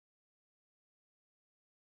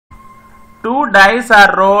Two dice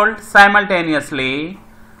are rolled simultaneously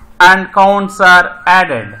and counts are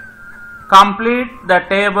added. Complete the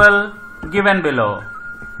table given below.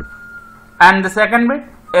 And the second bit,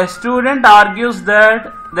 a student argues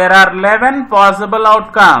that there are 11 possible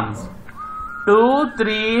outcomes. 2,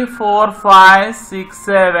 3, 4, 5, 6,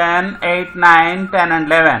 7, 8, 9, 10 and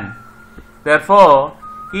 11. Therefore,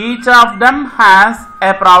 each of them has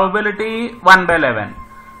a probability 1 by 11.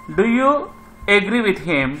 Do you agree with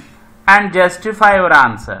him and justify your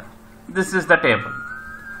answer? This is the table.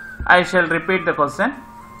 I shall repeat the question.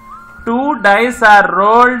 Two dice are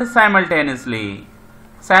rolled simultaneously.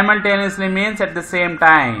 Simultaneously means at the same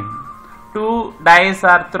time. Two dice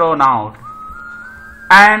are thrown out.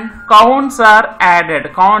 And counts are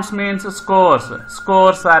added. Counts means scores.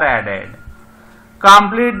 Scores are added.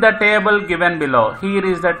 Complete the table given below. Here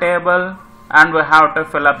is the table and we have to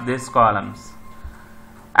fill up these columns.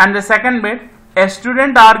 And the second bit, a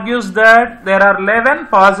student argues that there are 11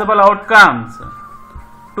 possible outcomes.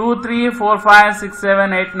 2, 3, 4, 5, 6,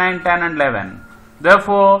 7, 8, 9, 10 and 11.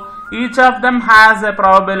 Therefore, each of them has a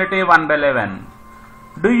probability 1 by 11.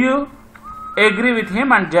 Do you agree with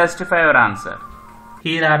him and justify your answer?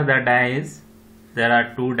 Here are the dice. There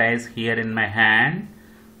are two dice here in my hand,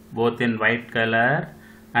 both in white color,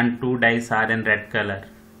 and two dice are in red color.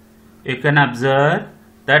 You can observe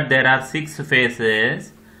that there are 6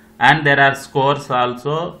 faces and there are scores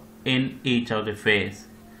also in each of the face.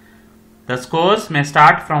 The scores may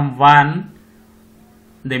start from 1.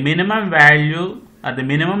 The minimum value or the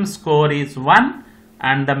minimum score is 1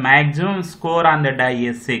 and the maximum score on the die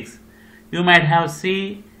is 6. You might have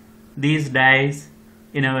seen these dice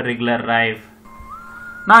in our regular life.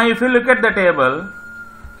 Now if you look at the table,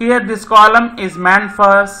 here this column is meant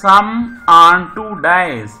for sum on 2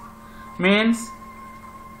 dice. Means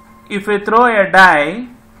if you throw a die,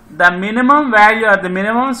 the minimum value or the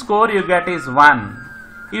minimum score you get is 1.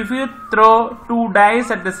 If you throw 2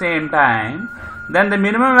 dice at the same time, then the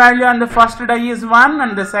minimum value on the first die is 1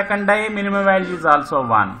 and the second die minimum value is also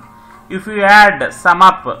 1. If you add, sum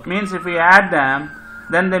up, means if you add them,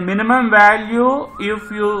 then the minimum value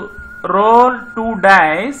if you roll 2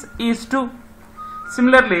 dice is 2.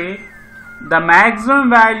 Similarly, the maximum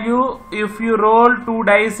value if you roll 2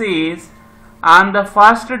 dice is, on the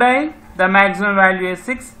first die the maximum value is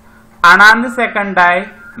 6 and on the second die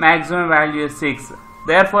maximum value is 6.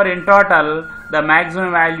 Therefore, in total, the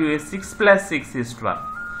maximum value is 6 plus 6 is 12.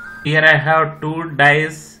 Here I have 2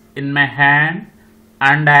 dice in my hand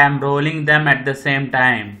and I am rolling them at the same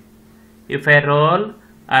time. If I roll,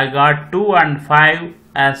 I got 2 and 5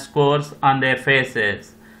 as scores on their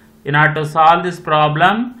faces. In order to solve this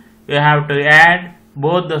problem, you have to add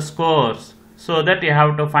both the scores so that you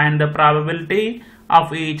have to find the probability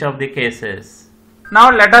of each of the cases. Now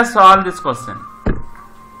let us solve this question.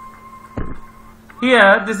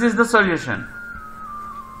 Here, this is the solution.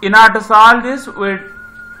 In order to solve this, we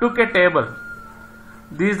took a table.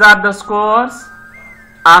 These are the scores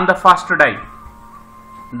on the first die.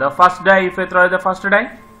 The first die, if I throw the first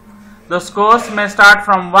die, the scores may start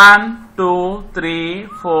from 1, 2, 3,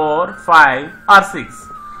 4, 5 or 6.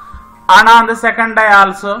 And on the second die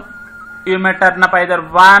also, you may turn up either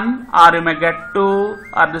 1 or you may get 2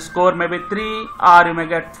 or the score may be 3 or you may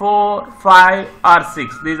get 4, 5 or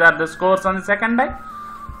 6. These are the scores on the second die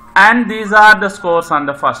and these are the scores on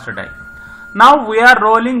the first die. Now we are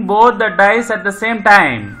rolling both the dice at the same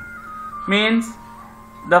time. Means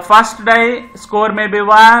the first die score may be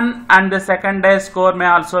 1 and the second die score may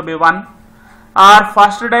also be 1. Or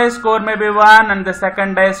first die score may be 1 and the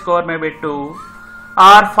second die score may be 2.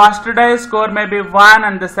 Or first die score may be 1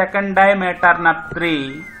 and the second die may turn up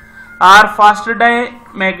 3. Or first die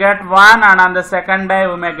may get 1 and on the second die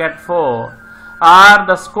we may get 4. Or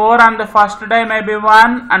the score on the first die may be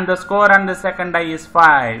 1 and the score on the second die is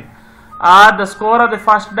 5. Or the score of the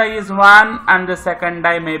first die is 1 and the second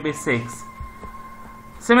die may be 6.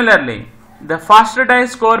 Similarly, the first die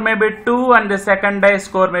score may be 2 and the second die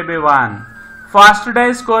score may be 1. First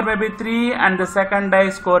die score may be 3 and the second die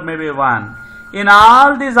score may be 1. In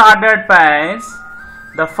all these ordered pairs,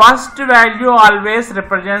 the first value always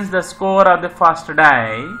represents the score of the first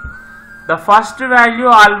die. The first value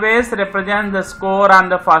always represents the score on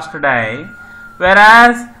the first die,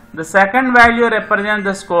 whereas the second value represents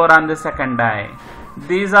the score on the second die.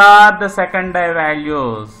 These are the second die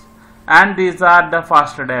values and these are the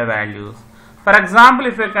first die values. For example,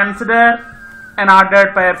 if you consider an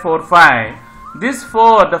ordered pair 4, 5, this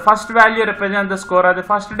 4, the first value represents the score of the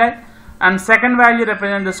first die and second value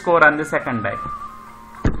represents the score on the second die.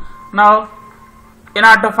 Now, in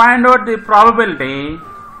order to find out the probability,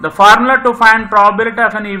 the formula to find probability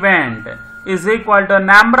of an event is equal to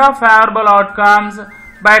number of favorable outcomes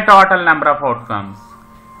by total number of outcomes.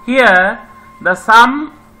 Here the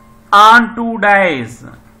sum on 2 dice.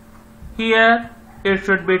 Here it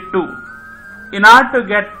should be 2. In order to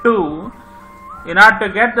get 2, in order to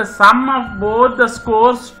get the sum of both the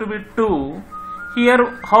scores to be 2,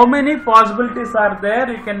 here how many possibilities are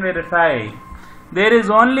there you can verify. There is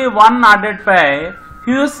only one ordered pair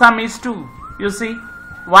whose sum is 2. You see,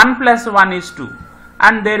 1 plus 1 is 2,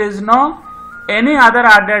 and there is no any other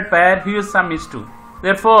ordered pair whose sum is 2.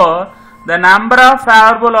 Therefore, the number of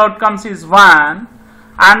favorable outcomes is 1,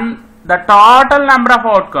 and the total number of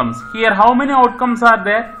outcomes, here how many outcomes are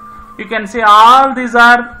there? You can see all these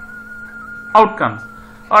are outcomes.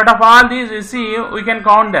 Out of all these, you see, we can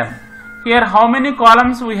count them. Here how many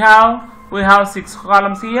columns we have? We have 6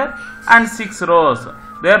 columns here and 6 rows.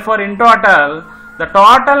 Therefore, in total, the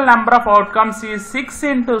total number of outcomes is 6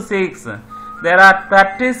 into 6. There are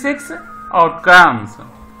 36 outcomes.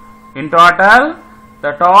 In total,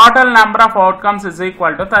 the total number of outcomes is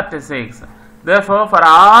equal to 36. Therefore, for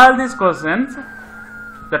all these questions,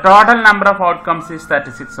 the total number of outcomes is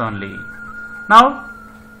 36 only. Now,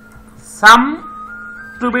 sum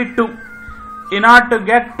to be 2. In order to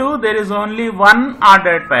get 2, there is only one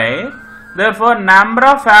ordered pair. Therefore, number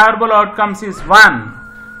of favorable outcomes is 1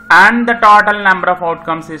 and the total number of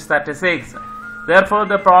outcomes is 36. Therefore,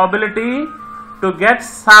 the probability to get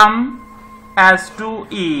sum as 2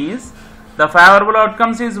 is, the favorable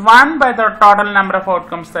outcomes is 1 by the total number of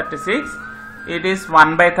outcomes 36. It is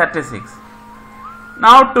 1 by 36.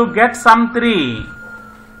 Now, to get sum 3,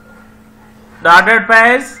 the ordered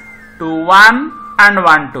pairs 2 1 and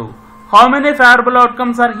 1 2. How many favorable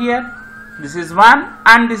outcomes are here? This is 1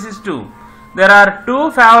 and this is 2. There are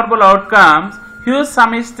 2 favorable outcomes whose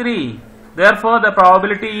sum is 3. Therefore, the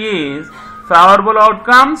probability is favorable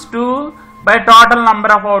outcomes 2 by total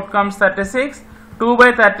number of outcomes 36, 2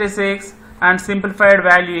 by 36, and simplified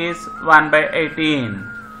value is 1 by 18.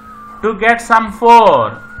 To get sum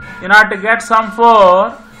 4, in order to get sum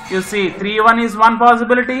 4, you see 3 1 is one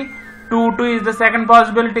possibility, 2 2 is the second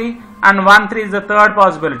possibility, and 1 3 is the third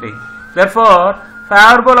possibility. Therefore,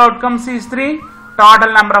 favorable outcomes is 3,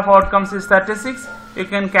 total number of outcomes is 36. You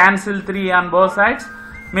can cancel 3 on both sides,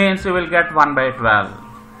 means you will get 1 by 12.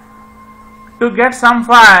 To get sum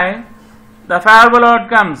 5, the favorable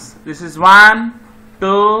outcomes, this is 1,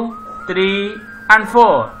 2, 3 and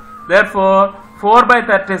 4. Therefore, 4 by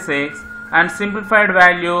 36 and simplified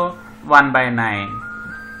value 1 by 9.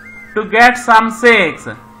 To get sum 6,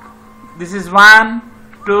 this is 1,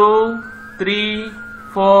 2, 3,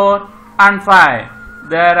 4 and 5.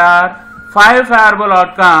 There are 5 favorable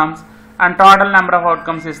outcomes and total number of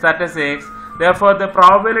outcomes is 36. Therefore, the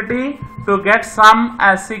probability to get sum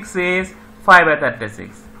as 6 is 5 by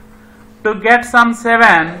 36. To get sum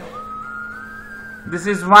 7, this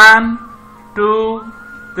is 1, 2,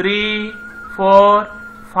 3, 4,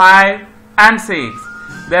 5 and 6.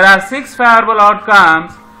 There are 6 favorable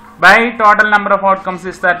outcomes by total number of outcomes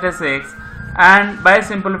is 36, and by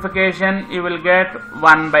simplification you will get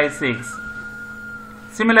 1 by 6.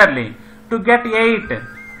 Similarly, to get 8,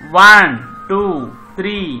 1, 2,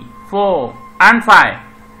 3, 4 and 5,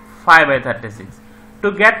 5 by 36.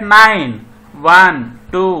 To get 9, 1,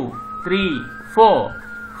 2, 3, 4,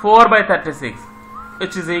 4 by 36,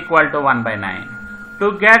 which is equal to 1 by 9.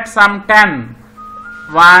 To get sum 10,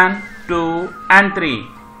 1, 2 and 3,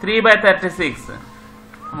 3 by 36,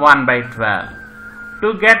 1 by 12.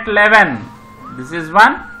 To get 11, this is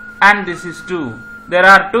 1 and this is 2. There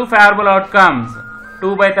are 2 favorable outcomes,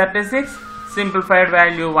 2 by 36, simplified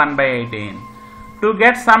value 1 by 18. To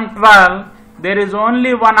get sum 12, there is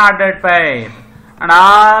only one ordered pair,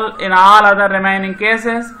 and in all other remaining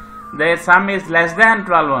cases, their sum is less than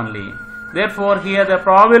 12 only. Therefore, here the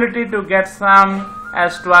probability to get sum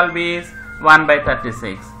as 12 is 1 by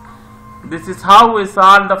 36. This is how we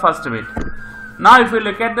solve the first bit. Now, if you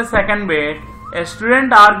look at the second bit, a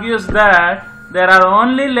student argues that there are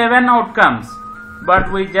only 11 outcomes, but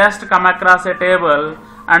we just come across a table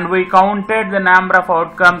and we counted the number of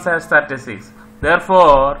outcomes as 36.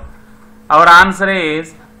 Therefore, our answer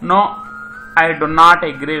is no, I do not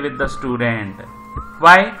agree with the student.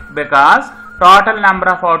 Why? Because total number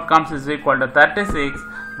of outcomes is equal to 36,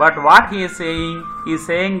 but what he is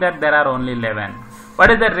saying that there are only 11. What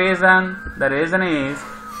is the reason? The reason is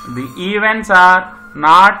the events are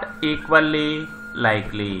not equally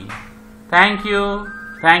likely. Thank you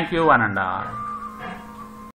one and all.